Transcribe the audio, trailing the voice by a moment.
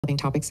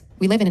topics.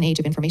 We live in an age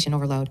of information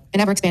overload.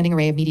 An ever-expanding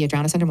array of media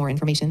drown us under more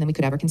information than we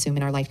could ever consume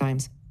in our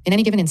lifetimes. In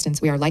any given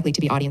instance, we are likely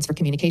to be audience for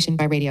communication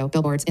by radio,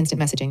 billboards,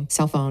 instant messaging,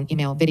 cell phone,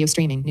 email, video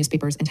streaming,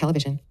 newspapers, and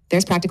television.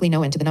 There's practically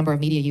no end to the number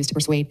of media used to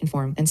persuade,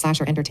 inform, and /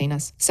 or entertain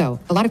us. So,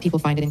 a lot of people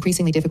find it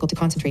increasingly difficult to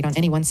concentrate on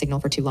any one signal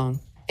for too long.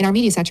 In our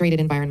media-saturated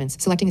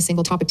environments, selecting a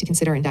single topic to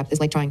consider in depth is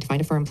like trying to find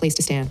a firm place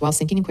to stand while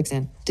sinking in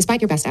quicksand.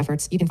 Despite your best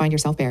efforts, you can find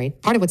yourself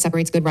buried. Part of what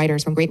separates good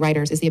writers from great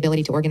writers is the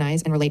ability to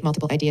organize and relate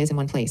multiple ideas in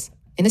one place.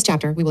 In this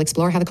chapter, we will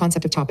explore how the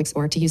concept of topics,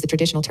 or to use the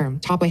traditional term,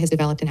 topoi, has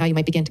developed and how you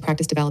might begin to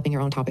practice developing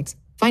your own topics.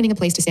 Finding a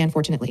place to stand.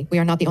 Fortunately, we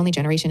are not the only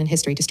generation in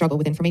history to struggle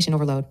with information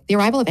overload. The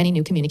arrival of any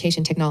new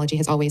communication technology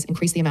has always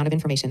increased the amount of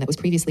information that was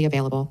previously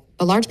available.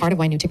 A large part of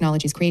why new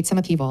technologies create some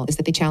upheaval is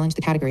that they challenge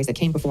the categories that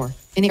came before.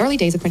 In the early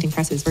days of printing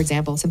presses, for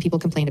example, some people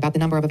complained about the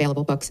number of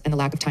available books and the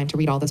lack of time to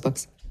read all those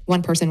books.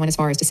 One person went as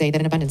far as to say that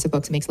an abundance of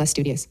books makes less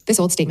studious. This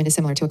old statement is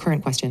similar to a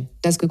current question.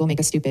 Does Google make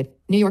us stupid?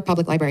 New York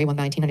Public Library,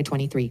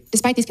 1923.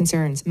 Despite these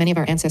concerns, many of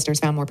our ancestors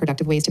found more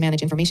productive ways to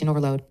manage information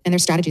overload, and their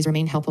strategies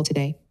remain helpful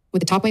today.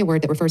 With the topoi, a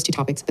word that refers to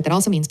topics, but that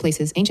also means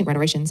places, ancient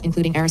rhetoricians,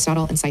 including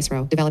Aristotle and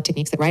Cicero, developed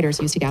techniques that writers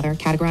use to gather,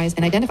 categorize,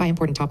 and identify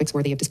important topics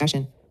worthy of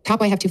discussion.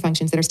 Topoi have two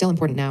functions that are still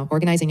important now: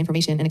 organizing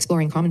information and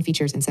exploring common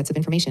features and sets of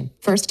information.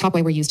 First,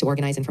 topoi were used to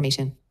organize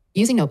information.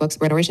 Using notebooks,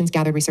 rhetoricians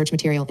gathered research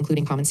material,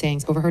 including common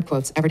sayings, overheard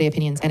quotes, everyday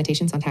opinions,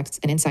 annotations on texts,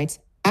 and insights.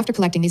 After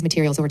collecting these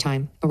materials over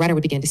time, a writer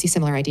would begin to see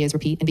similar ideas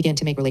repeat and begin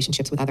to make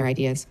relationships with other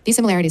ideas. These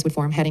similarities would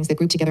form headings that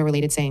group together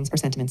related sayings or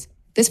sentiments.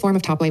 This form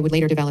of topoi would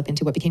later develop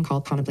into what became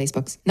called commonplace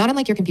books. Not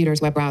unlike your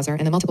computer's web browser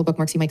and the multiple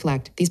bookmarks you might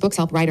collect, these books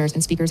help writers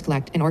and speakers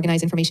collect and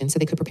organize information so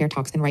they could prepare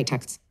talks and write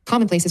texts.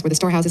 Commonplaces were the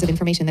storehouses of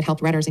information that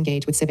helped writers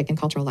engage with civic and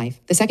cultural life.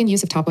 The second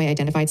use of topoi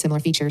identified similar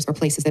features or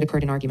places that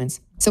occurred in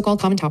arguments. So-called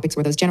common topics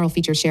were those general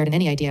features shared in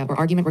any idea or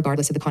argument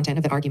regardless of the content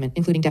of that argument,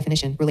 including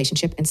definition,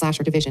 relationship, and /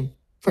 or division.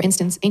 For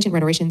instance, ancient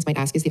rhetoricians might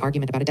ask, is the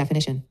argument about a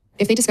definition?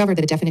 If they discovered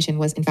that a definition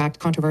was in fact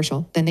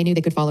controversial, then they knew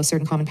they could follow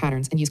certain common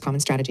patterns and use common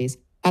strategies.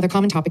 Other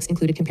common topics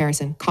included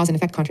comparison, cause and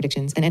effect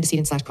contradictions, and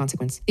antecedent /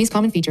 consequence. These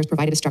common features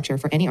provided a structure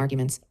for any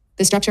arguments.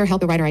 The structure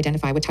helped the writer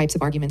identify what types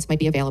of arguments might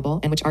be available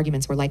and which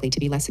arguments were likely to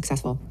be less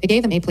successful. It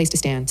gave them a place to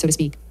stand, so to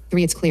speak.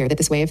 3. It's clear that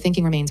this way of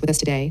thinking remains with us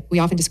today. We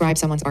often describe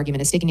someone's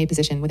argument as taking a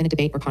position within a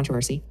debate or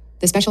controversy.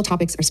 The special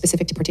topics are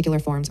specific to particular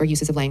forms or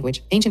uses of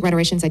language. Ancient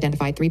rhetoricians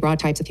identified 3 broad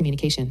types of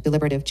communication: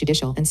 deliberative,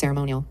 judicial, and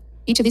ceremonial.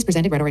 Each of these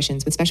presented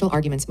rhetoricians with special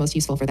arguments most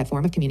useful for that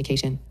form of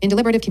communication. In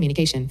deliberative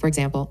communication, for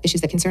example,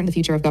 issues that concern the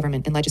future of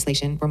government and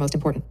legislation were most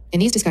important.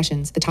 In these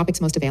discussions, the topics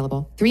most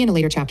available, 3 in a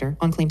later chapter,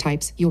 on claim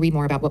types, you'll read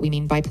more about what we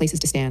mean by places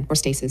to stand, or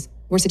stasis,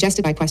 were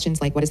suggested by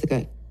questions like what is the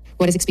good?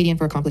 What is expedient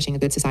for accomplishing a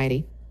good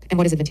society? And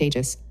what is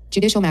advantageous?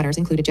 Judicial matters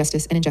included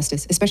justice and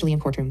injustice, especially in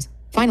courtrooms.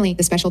 Finally,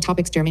 the special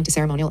topics germane to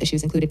ceremonial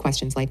issues included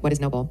questions like what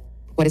is noble?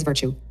 What is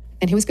virtue?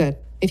 And who is good?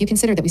 If you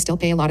consider that we still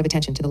pay a lot of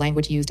attention to the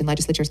language used in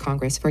legislatures,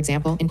 Congress, for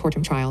example, in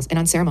courtroom trials, and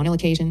on ceremonial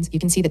occasions, you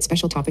can see that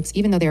special topics,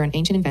 even though they're an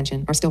ancient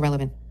invention, are still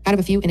relevant. Out of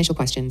a few initial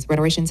questions,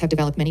 rhetoricians have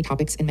developed many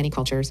topics in many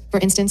cultures. For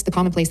instance, the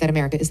commonplace that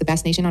America is the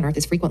best nation on earth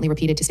is frequently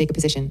repeated to stake a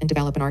position and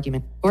develop an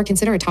argument. Or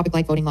consider a topic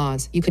like voting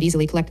laws. You could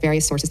easily collect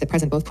various sources that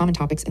present both common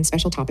topics and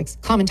special topics.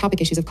 Common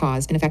topic issues of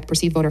cause, in effect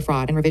perceived voter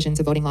fraud, and revisions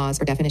of voting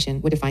laws or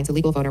definition, what defines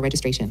illegal voter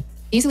registration.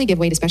 Easily give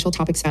way to special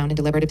topics found in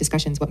deliberative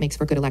discussions: what makes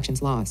for good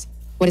elections laws?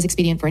 What is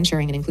expedient for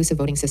ensuring an inclusive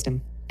voting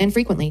system? And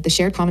frequently, the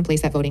shared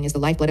commonplace that voting is the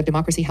lifeblood of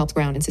democracy helps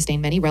ground and sustain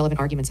many relevant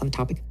arguments on the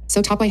topic.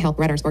 So topoi help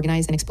writers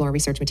organize and explore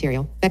research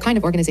material. That kind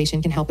of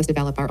organization can help us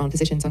develop our own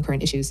positions on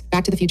current issues.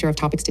 Back to the future of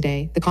topics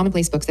today, the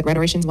commonplace books that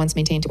rhetoricians once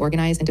maintained to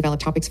organize and develop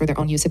topics for their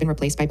own use have been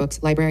replaced by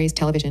books, libraries,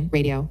 television,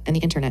 radio, and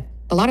the internet.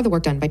 A lot of the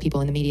work done by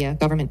people in the media,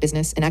 government,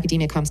 business, and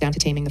academia comes down to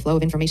taming the flow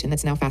of information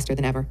that's now faster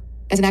than ever.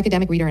 As an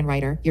academic reader and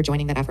writer, you're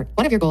joining that effort.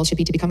 One of your goals should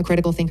be to become a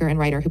critical thinker and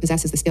writer who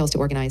possesses the skills to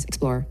organize,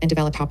 explore, and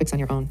develop topics on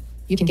your own.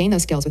 You can gain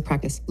those skills with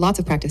practice, lots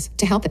of practice.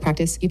 To help that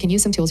practice, you can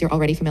use some tools you're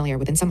already familiar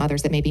with and some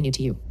others that may be new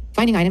to you.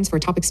 Finding items for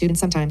topic students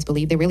sometimes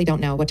believe they really don't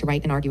know what to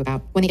write and argue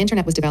about. When the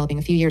internet was developing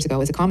a few years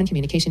ago as a common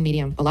communication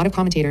medium, a lot of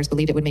commentators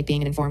believed it would make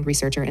being an informed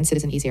researcher and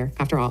citizen easier.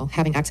 After all,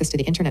 having access to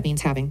the internet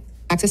means having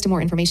access to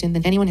more information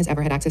than anyone has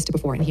ever had access to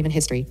before in human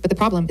history. But the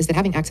problem is that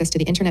having access to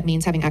the internet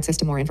means having access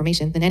to more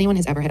information than anyone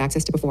has ever had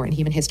access to before in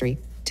human history.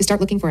 To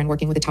start looking for and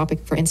working with a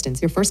topic, for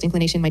instance, your first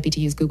inclination might be to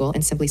use Google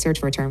and simply search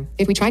for a term.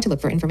 If we try to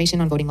look for information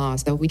on voting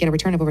laws, though, we get a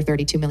return of over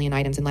 32 million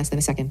items in less than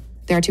a second.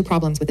 There are 2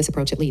 problems with this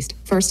approach at least.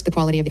 First, the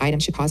quality of the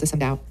items should cause us some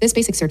doubt. This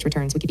basic search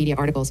returns Wikipedia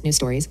articles, news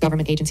stories,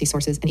 government agency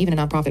sources, and even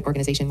a nonprofit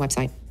organization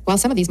website. While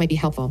some of these might be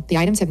helpful, the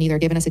items have neither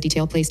given us a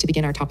detailed place to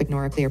begin our topic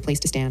nor a clear place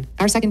to stand.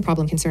 Our second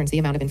problem concerns the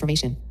amount of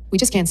information. We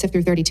just can't sift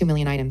through 32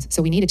 million items,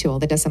 so we need a tool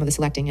that does some of the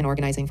selecting and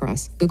organizing for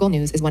us. Google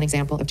News is one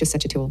example of just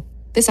such a tool.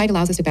 This site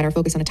allows us to better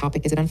focus on a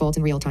topic as it unfolds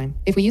in real time.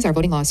 If we use our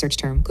voting laws search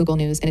term, Google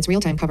News and its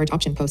real-time coverage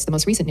option posts the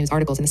most recent news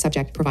articles in the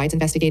subject, provides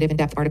investigative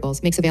in-depth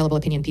articles, makes available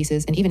opinion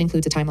pieces, and even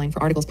includes a timeline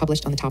for articles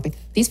published on the topic.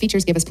 These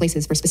features give us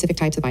places for specific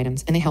types of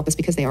items, and they help us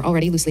because they are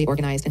already loosely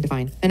organized and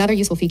defined. Another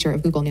useful feature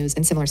of Google News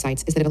and similar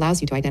sites is that it allows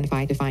you to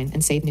identify, define,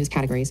 and save news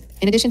categories.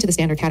 In addition to the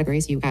standard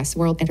categories US,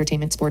 world,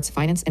 entertainment, sports,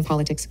 finance, and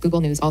politics, Google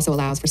News also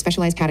allows for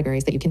specialized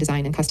categories that you can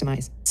design and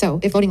customize.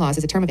 So, if voting laws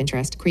is a term of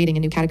interest, creating a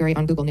new category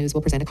on Google News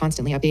will present a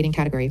constantly updating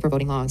category for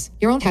voting laws.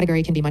 Your own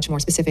category can be much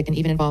more specific and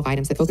even involve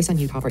items that focus on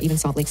Utah or even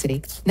Salt Lake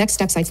City. Next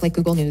step sites like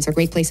Google News are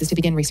great places to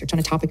begin research on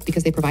a topic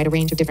because they provide a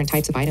range of different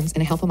types of items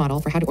and a helpful model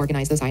for how to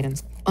organize those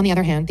items. On the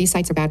other hand, these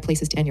sites are bad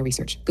places to end your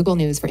research. Google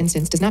News, for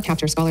instance, does not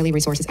capture scholarly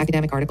resources,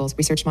 academic articles,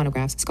 research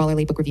monographs,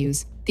 scholarly book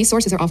reviews. These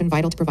sources are often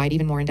vital to provide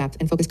even more in-depth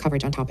and focused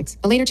coverage on topics.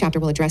 A later chapter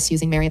will address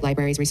using Marriott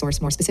Library's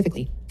resource more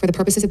specifically. For the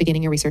purposes of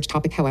beginning your research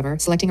topic, however,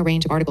 selecting a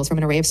range of articles from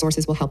an array of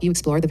sources will help you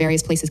explore the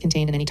various places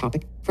contained in any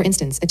topic. For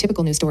instance, a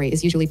typical news story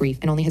is usually brief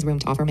and only has room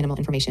to offer minimal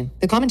information.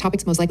 The common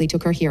topics most likely to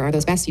occur here are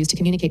those best used to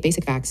communicate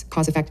basic facts,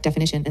 cause-effect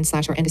definition, and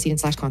 /or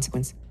antecedent /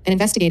 consequence. An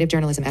investigative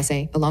journalism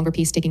essay, a longer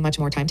piece taking much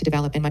more time to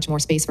develop and much more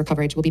space for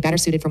coverage, will be better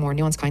suited for more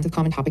nuanced kinds of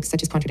common topics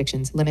such as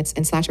contradictions, limits,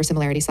 and /or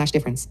similarity /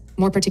 difference.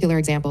 More particular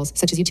examples,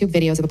 such as YouTube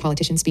videos of a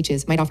politician's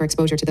speeches, might offer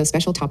exposure to those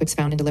special topics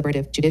found in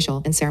deliberative,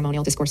 judicial, and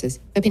ceremonial discourses.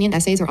 Opinion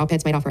essays or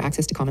op-eds might offer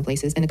access to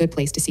commonplaces and a good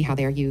place to see how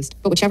they are used.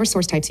 But whichever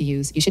source types you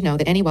use, you should know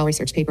that any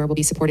well-researched paper will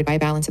be supported by a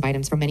balance of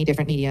items from many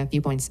different media,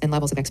 viewpoints, and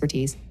levels of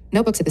expertise.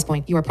 Notebooks. At this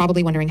point, you are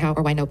probably wondering how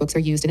or why notebooks are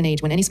used in an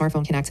age when any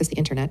smartphone can access the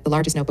internet, the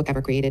largest notebook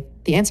ever created.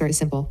 The answer is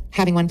simple.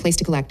 Having one place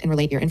to collect and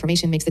relate your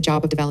information makes the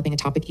job of developing a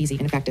topic easy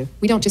and effective.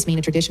 We don't just mean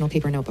a traditional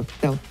paper notebook,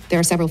 though. There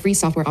are several free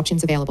software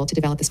options available to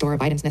develop the store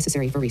of items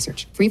necessary for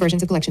research. Free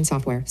versions of collection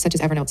software, such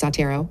as Evernote,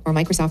 Zotero, or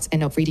Microsoft's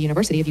EndNote Free to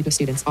University of Utah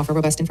students offer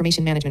robust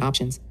information management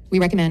options. We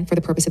recommend, for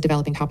the purpose of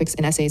developing topics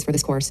and essays for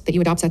this course, that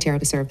you adopt Zotero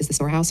to serve as the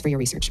storehouse for your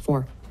research.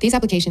 4. These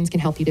applications can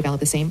help you develop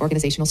the same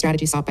organizational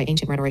strategies sought by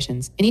ancient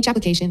rhetoricians. In each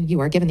application, you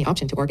are given the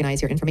option to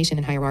organize your information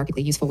in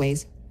hierarchically useful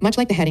ways. Much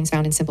like the headings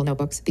found in simple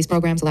notebooks, these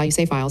programs allow you to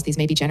save files. These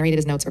may be generated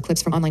as notes or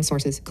clips from online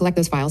sources. Collect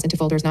those files into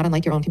folders not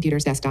unlike your own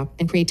computer's desktop,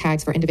 and create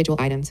tags for individual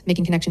items,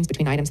 making connections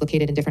between items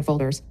located in different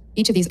folders.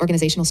 Each of these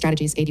organizational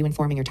strategies aid you in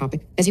forming your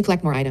topic. As you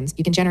collect more items,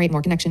 you can generate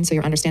more connections so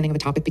your understanding of a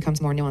topic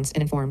becomes more nuanced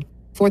and informed.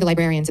 For the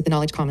librarians at the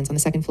Knowledge Commons on the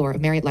second floor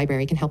of Marriott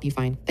Library can help you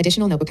find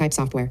additional notebook-type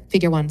software.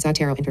 Figure 1,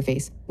 Zotero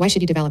interface. Why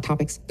should you develop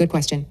topics? Good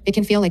question. It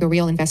can feel like a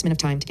real investment of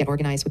time to get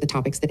organized with the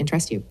topics that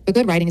interest you. But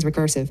good writing is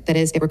recursive. That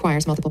is, it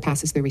requires multiple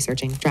passes through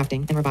researching,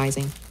 drafting, and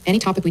revising. Any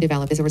topic we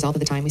develop is a result of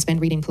the time we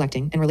spend reading,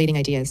 collecting, and relating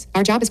ideas.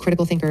 Our job as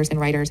critical thinkers and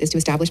writers is to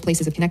establish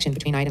places of connection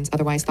between items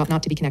otherwise thought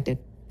not to be connected.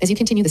 As you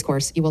continue this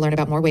course, you will learn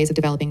about more ways of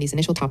developing these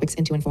initial topics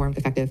into informed,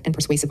 effective, and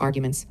persuasive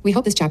arguments. We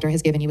hope this chapter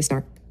has given you a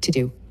start to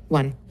do.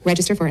 1.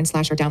 Register for and /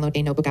 or download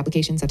a notebook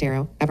application,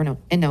 Zotero, Evernote,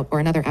 EndNote, or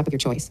another app of your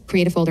choice.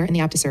 Create a folder in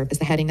the app to serve as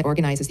the heading that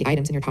organizes the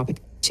items in your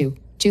topic. 2.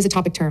 Choose a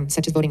topic term,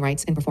 such as voting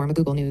rights, and perform a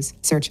Google News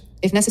search.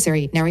 If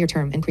necessary, narrow your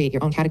term and create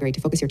your own category to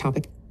focus your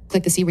topic.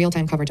 Click the See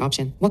Real-Time Coverage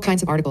option. What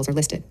kinds of articles are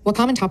listed? What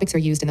common topics are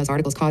used in those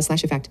articles? Cause /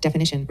 effect,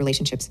 definition,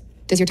 relationships.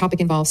 Does your topic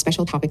involve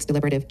special topics,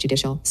 deliberative,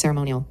 judicial,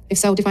 ceremonial? If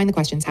so, define the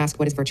questions. Ask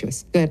what is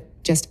virtuous. Good.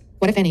 Just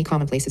what, if any,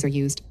 commonplaces are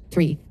used?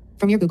 3.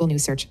 From your Google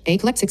News search. A.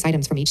 Collect 6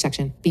 items from each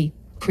section. B.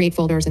 Create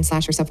folders and /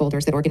 or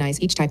subfolders that organize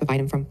each type of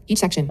item from each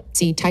section.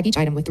 C. Tag each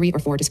item with 3 or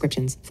 4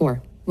 descriptions.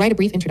 4. Write a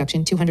brief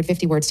introduction,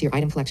 250 words to your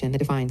item collection that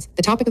defines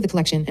the topic of the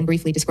collection and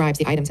briefly describes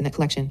the items in that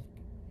collection.